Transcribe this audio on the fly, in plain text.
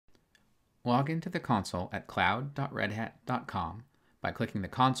Log into the console at cloud.redhat.com by clicking the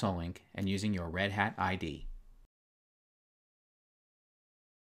console link and using your Red Hat ID.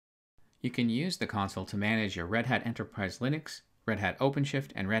 You can use the console to manage your Red Hat Enterprise Linux, Red Hat OpenShift,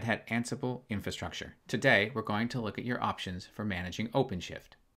 and Red Hat Ansible infrastructure. Today, we're going to look at your options for managing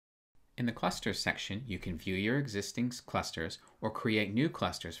OpenShift. In the Clusters section, you can view your existing clusters or create new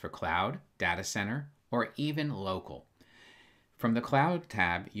clusters for cloud, data center, or even local. From the Cloud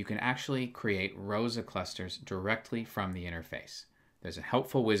tab, you can actually create rows of clusters directly from the interface. There's a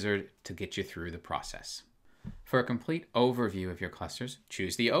helpful wizard to get you through the process. For a complete overview of your clusters,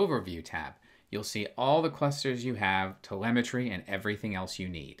 choose the Overview tab. You'll see all the clusters you have, telemetry, and everything else you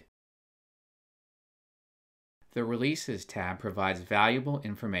need. The Releases tab provides valuable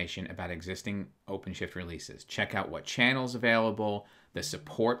information about existing OpenShift releases. Check out what channels available, the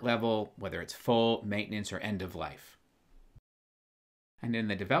support level, whether it's full, maintenance, or end of life. And in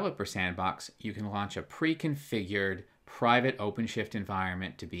the Developer Sandbox, you can launch a pre-configured private OpenShift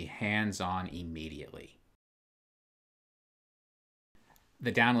environment to be hands-on immediately.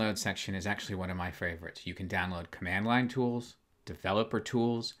 The Download section is actually one of my favorites. You can download command line tools, developer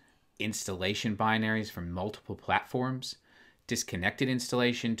tools, installation binaries from multiple platforms, disconnected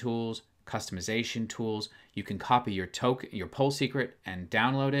installation tools, customization tools. You can copy your poll secret and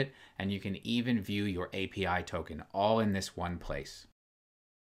download it, and you can even view your API token all in this one place.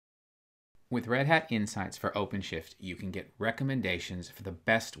 With Red Hat Insights for OpenShift, you can get recommendations for the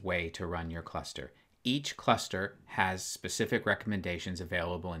best way to run your cluster. Each cluster has specific recommendations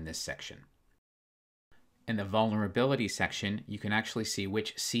available in this section. In the Vulnerability section, you can actually see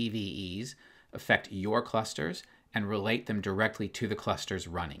which CVEs affect your clusters and relate them directly to the clusters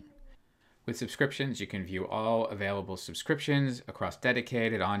running. With subscriptions, you can view all available subscriptions across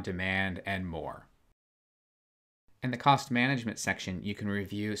dedicated, on-demand, and more. In the Cost Management section, you can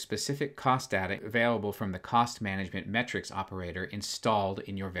review specific cost data available from the Cost Management Metrics operator installed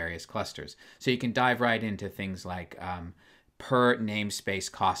in your various clusters. So you can dive right into things like per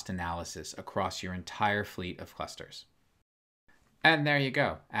namespace cost analysis across your entire fleet of clusters. And there you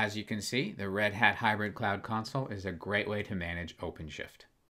go. As you can see, the Red Hat Hybrid Cloud Console is a great way to manage OpenShift.